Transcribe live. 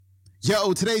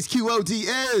Yo, today's QOD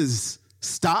is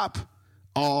stop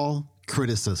all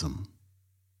criticism.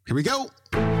 Here we go.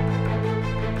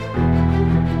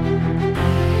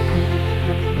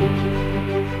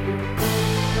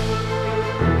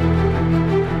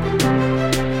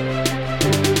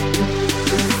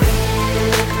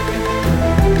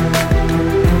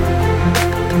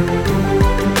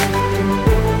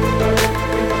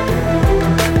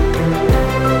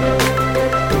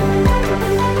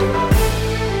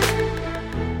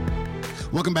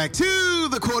 Welcome back to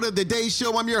the Quote of the Day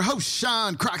Show. I'm your host,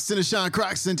 Sean Croxton of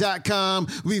SeanCroxton.com.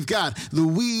 We've got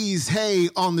Louise Hay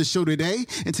on the show today.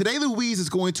 And today, Louise is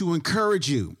going to encourage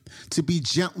you to be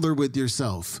gentler with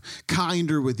yourself,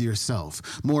 kinder with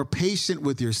yourself, more patient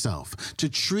with yourself, to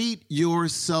treat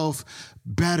yourself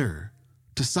better,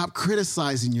 to stop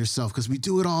criticizing yourself because we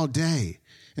do it all day,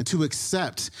 and to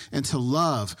accept and to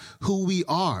love who we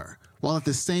are while at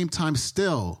the same time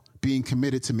still being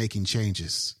committed to making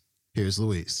changes. Here's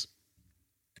Louise.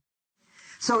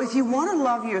 So if you want to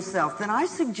love yourself, then I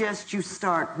suggest you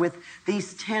start with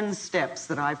these 10 steps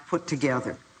that I've put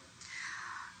together.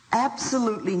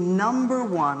 Absolutely number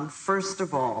one, first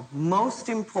of all, most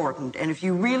important, and if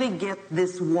you really get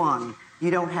this one,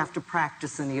 you don't have to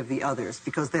practice any of the others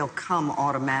because they'll come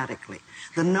automatically.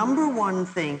 The number one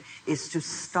thing is to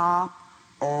stop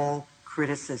all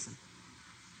criticism.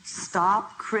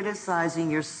 Stop criticizing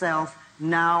yourself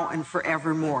now and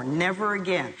forevermore. Never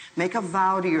again. Make a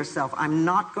vow to yourself, I'm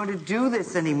not going to do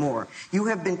this anymore. You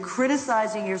have been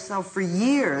criticizing yourself for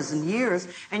years and years,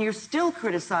 and you're still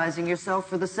criticizing yourself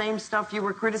for the same stuff you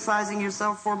were criticizing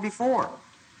yourself for before.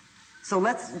 So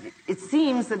it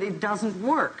seems that it doesn't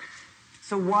work.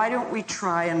 So why don't we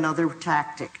try another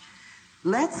tactic?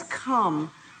 Let's come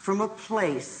from a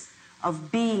place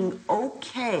of being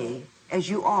okay as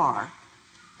you are,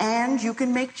 and you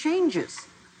can make changes.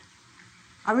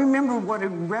 I remember what a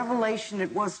revelation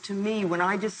it was to me when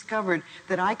I discovered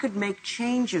that I could make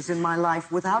changes in my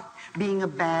life without being a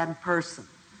bad person.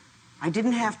 I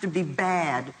didn't have to be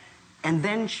bad and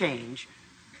then change.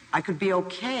 I could be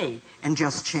okay and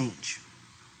just change.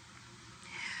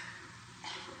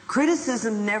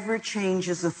 Criticism never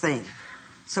changes a thing.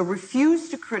 So refuse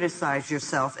to criticize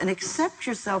yourself and accept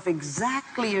yourself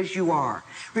exactly as you are.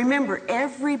 Remember,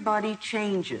 everybody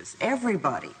changes.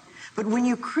 Everybody. But when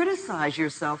you criticize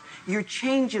yourself, your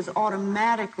changes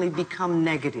automatically become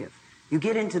negative. You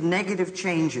get into negative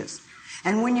changes.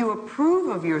 And when you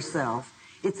approve of yourself,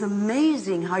 it's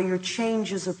amazing how your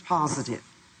changes are positive.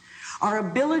 Our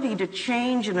ability to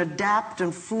change and adapt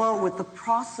and flow with the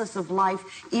process of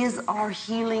life is our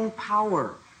healing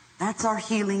power. That's our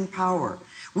healing power.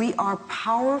 We are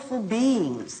powerful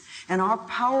beings, and our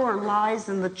power lies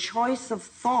in the choice of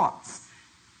thoughts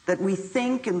that we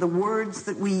think and the words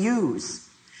that we use,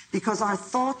 because our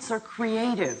thoughts are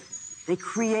creative. They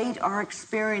create our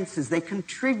experiences. They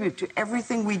contribute to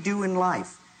everything we do in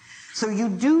life. So you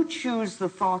do choose the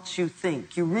thoughts you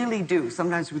think. You really do.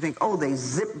 Sometimes we think, oh, they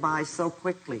zip by so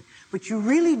quickly. But you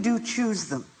really do choose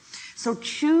them. So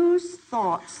choose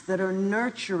thoughts that are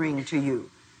nurturing to you.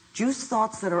 Choose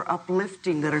thoughts that are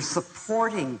uplifting, that are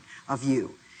supporting of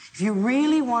you. If you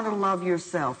really want to love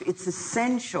yourself, it's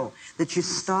essential that you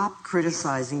stop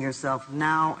criticizing yourself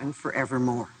now and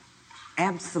forevermore.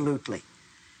 Absolutely.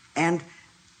 And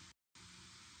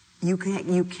you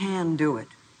can do it.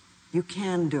 You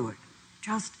can do it.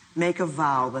 Just make a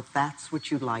vow that that's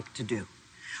what you'd like to do.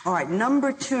 All right,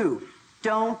 number two,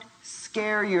 don't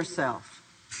scare yourself.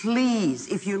 Please,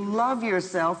 if you love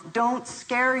yourself, don't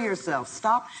scare yourself.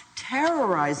 Stop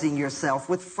terrorizing yourself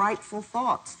with frightful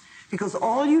thoughts. Because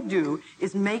all you do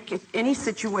is make any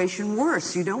situation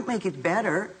worse. You don't make it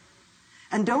better.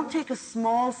 And don't take a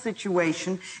small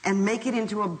situation and make it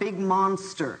into a big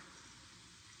monster.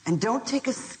 And don't take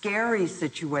a scary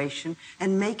situation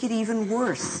and make it even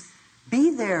worse.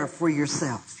 Be there for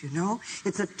yourself, you know?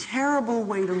 It's a terrible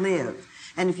way to live.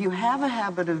 And if you have a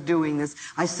habit of doing this,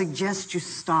 I suggest you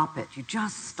stop it. You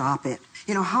just stop it.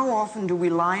 You know, how often do we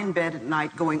lie in bed at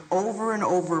night going over and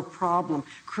over a problem,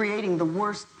 creating the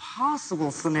worst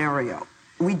possible scenario?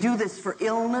 We do this for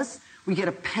illness. We get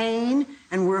a pain,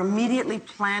 and we're immediately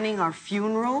planning our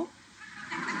funeral.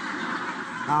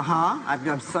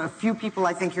 A few people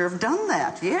I think here have done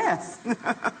that, yes.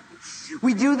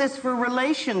 We do this for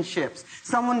relationships.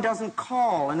 Someone doesn't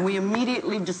call, and we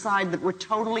immediately decide that we're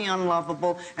totally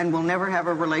unlovable and we'll never have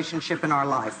a relationship in our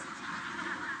life.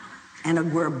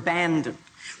 And we're abandoned.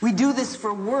 We do this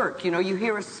for work. You know, you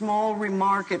hear a small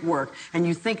remark at work, and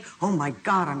you think, oh my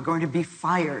God, I'm going to be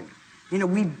fired. You know,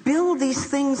 we build these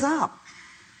things up.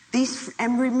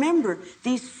 And remember,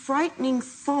 these frightening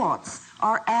thoughts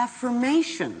are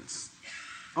affirmations,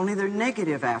 only they're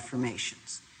negative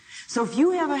affirmations. So if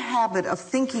you have a habit of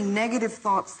thinking negative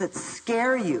thoughts that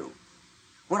scare you,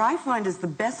 what I find is the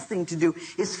best thing to do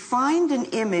is find an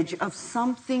image of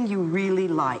something you really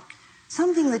like,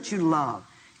 something that you love.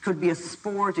 It could be a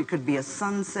sport, it could be a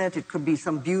sunset, it could be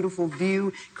some beautiful view,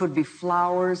 it could be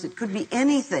flowers, it could be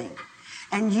anything.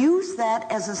 And use that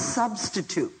as a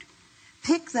substitute.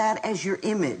 Pick that as your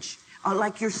image,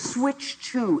 like your switch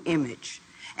to image.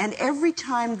 And every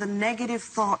time the negative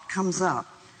thought comes up,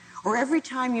 or every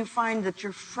time you find that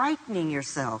you're frightening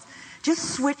yourself,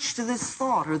 just switch to this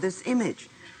thought or this image.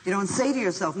 You know, and say to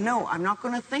yourself, no, I'm not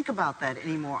going to think about that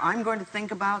anymore. I'm going to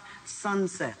think about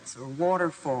sunsets or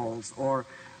waterfalls or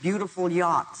beautiful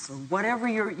yachts or whatever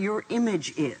your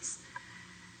image is.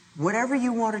 Whatever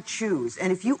you want to choose.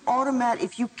 And if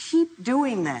you keep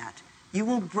doing that, you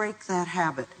will break that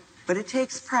habit. But it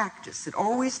takes practice. It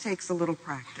always takes a little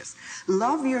practice.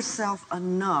 Love yourself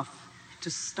enough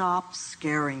to stop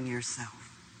scaring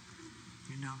yourself.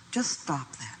 You know, just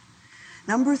stop that.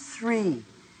 Number 3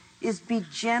 is be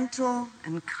gentle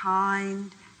and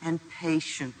kind and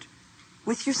patient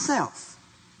with yourself.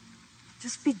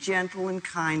 Just be gentle and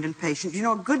kind and patient. You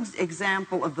know, a good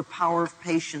example of the power of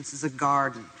patience is a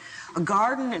garden. A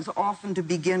garden is often to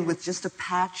begin with just a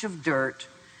patch of dirt,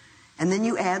 and then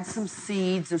you add some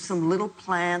seeds or some little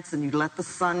plants, and you let the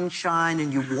sun shine,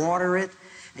 and you water it,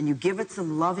 and you give it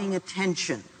some loving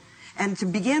attention. And to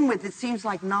begin with, it seems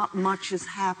like not much is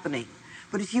happening.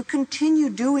 But if you continue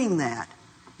doing that,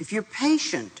 if you're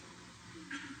patient,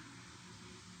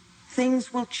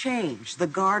 things will change. The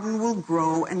garden will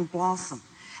grow and blossom.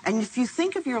 And if you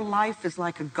think of your life as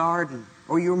like a garden,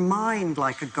 or your mind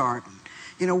like a garden,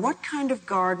 you know, what kind of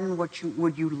garden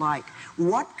would you like?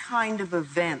 What kind of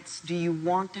events do you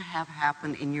want to have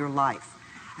happen in your life?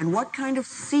 And what kind of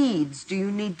seeds do you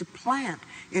need to plant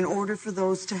in order for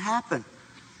those to happen?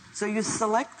 So you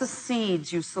select the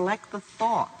seeds, you select the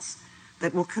thoughts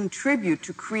that will contribute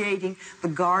to creating the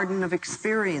garden of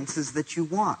experiences that you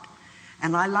want.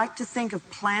 And I like to think of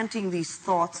planting these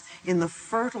thoughts in the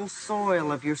fertile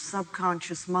soil of your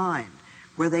subconscious mind,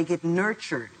 where they get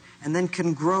nurtured and then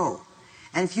can grow.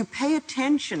 And if you pay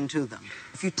attention to them,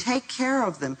 if you take care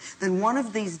of them, then one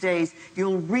of these days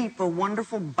you'll reap a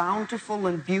wonderful, bountiful,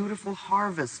 and beautiful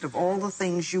harvest of all the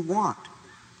things you want.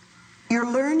 You're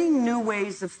learning new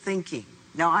ways of thinking.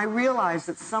 Now, I realize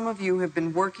that some of you have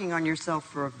been working on yourself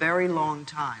for a very long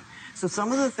time. So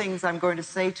some of the things I'm going to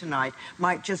say tonight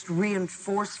might just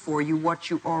reinforce for you what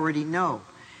you already know.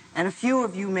 And a few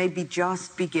of you may be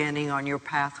just beginning on your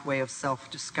pathway of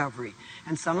self-discovery.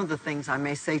 And some of the things I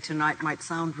may say tonight might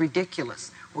sound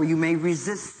ridiculous, or you may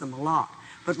resist them a lot.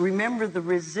 But remember, the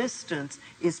resistance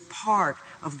is part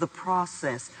of the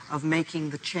process of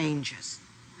making the changes.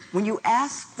 When you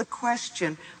ask the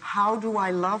question, how do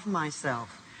I love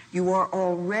myself? You are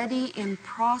already in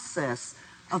process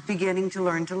of beginning to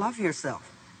learn to love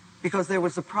yourself. Because there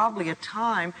was probably a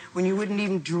time when you wouldn't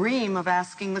even dream of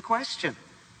asking the question.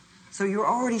 So you're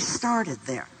already started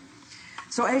there.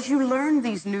 So as you learn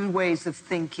these new ways of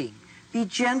thinking, be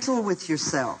gentle with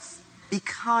yourself, be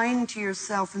kind to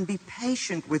yourself, and be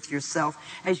patient with yourself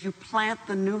as you plant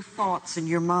the new thoughts in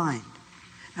your mind.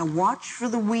 Now watch for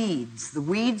the weeds. The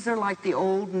weeds are like the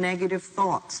old negative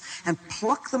thoughts, and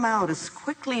pluck them out as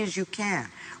quickly as you can.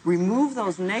 Remove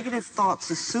those negative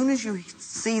thoughts as soon as you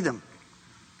see them.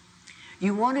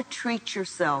 You want to treat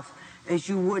yourself as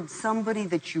you would somebody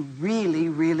that you really,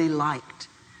 really liked,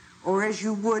 or as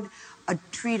you would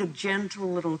treat a gentle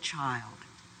little child.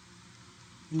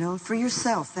 You know, for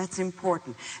yourself, that's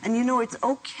important. And you know, it's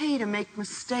okay to make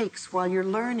mistakes while you're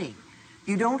learning.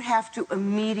 You don't have to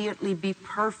immediately be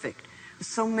perfect.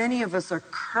 So many of us are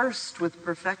cursed with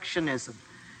perfectionism,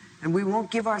 and we won't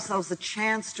give ourselves a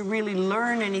chance to really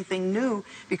learn anything new,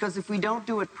 because if we don't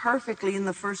do it perfectly in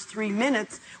the first 3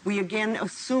 minutes, we again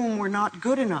assume we're not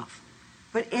good enough.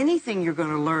 But anything you're going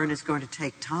to learn is going to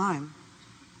take time.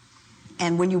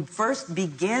 And when you first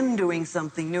begin doing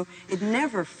something new, it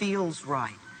never feels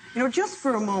right. You know, just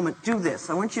for a moment, do this.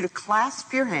 I want you to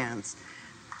clasp your hands.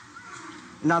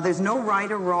 Now, there's no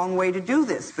right or wrong way to do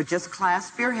this, but just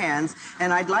clasp your hands,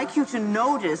 and I'd like you to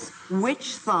notice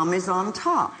which thumb is on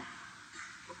top.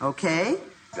 Okay?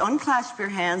 Unclasp your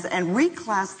hands and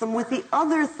reclasp them with the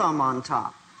other thumb on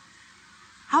top.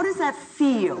 How does that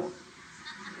feel?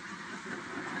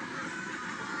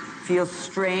 It feels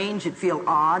strange, it feels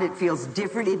odd, it feels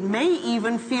different, it may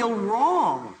even feel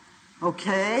wrong.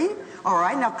 Okay? All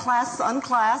right, now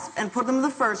unclasp and put them the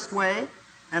first way,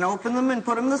 and open them and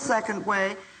put them the second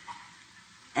way,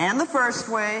 and the first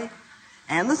way,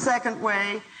 and the second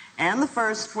way, and the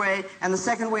first way and the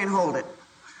second way and hold it.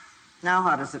 Now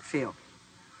how does it feel?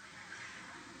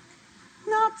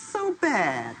 Not so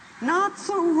bad. Not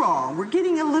so wrong. We're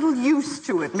getting a little used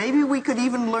to it. Maybe we could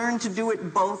even learn to do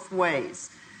it both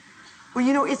ways. Well,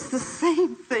 you know, it's the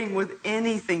same thing with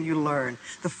anything you learn.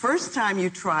 The first time you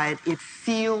try it, it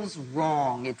feels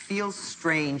wrong. It feels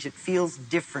strange. It feels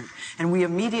different. And we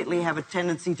immediately have a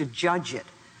tendency to judge it.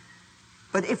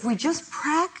 But if we just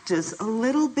practice a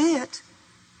little bit,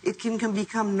 it can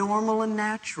become normal and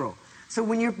natural. So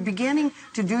when you're beginning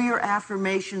to do your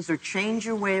affirmations or change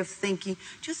your way of thinking,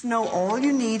 just know all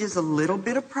you need is a little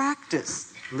bit of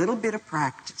practice. A little bit of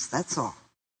practice. That's all.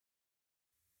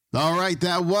 All right,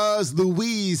 that was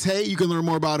Louise Hay. You can learn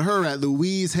more about her at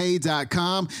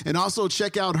louisehay.com, and also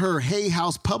check out her Hay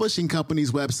House Publishing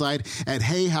Company's website at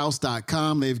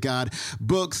hayhouse.com. They've got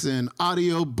books and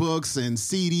audio books and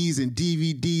CDs and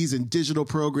DVDs and digital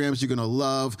programs. You're going to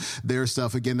love their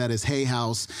stuff. Again, that is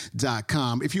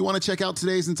hayhouse.com. If you want to check out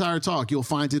today's entire talk, you'll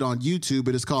find it on YouTube.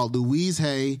 It is called Louise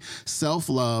Hay,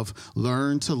 Self-Love,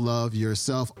 Learn to Love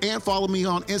Yourself. And follow me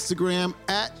on Instagram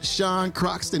at Sean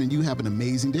Croxton, and you have an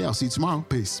amazing day. I'll see you tomorrow.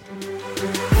 Peace.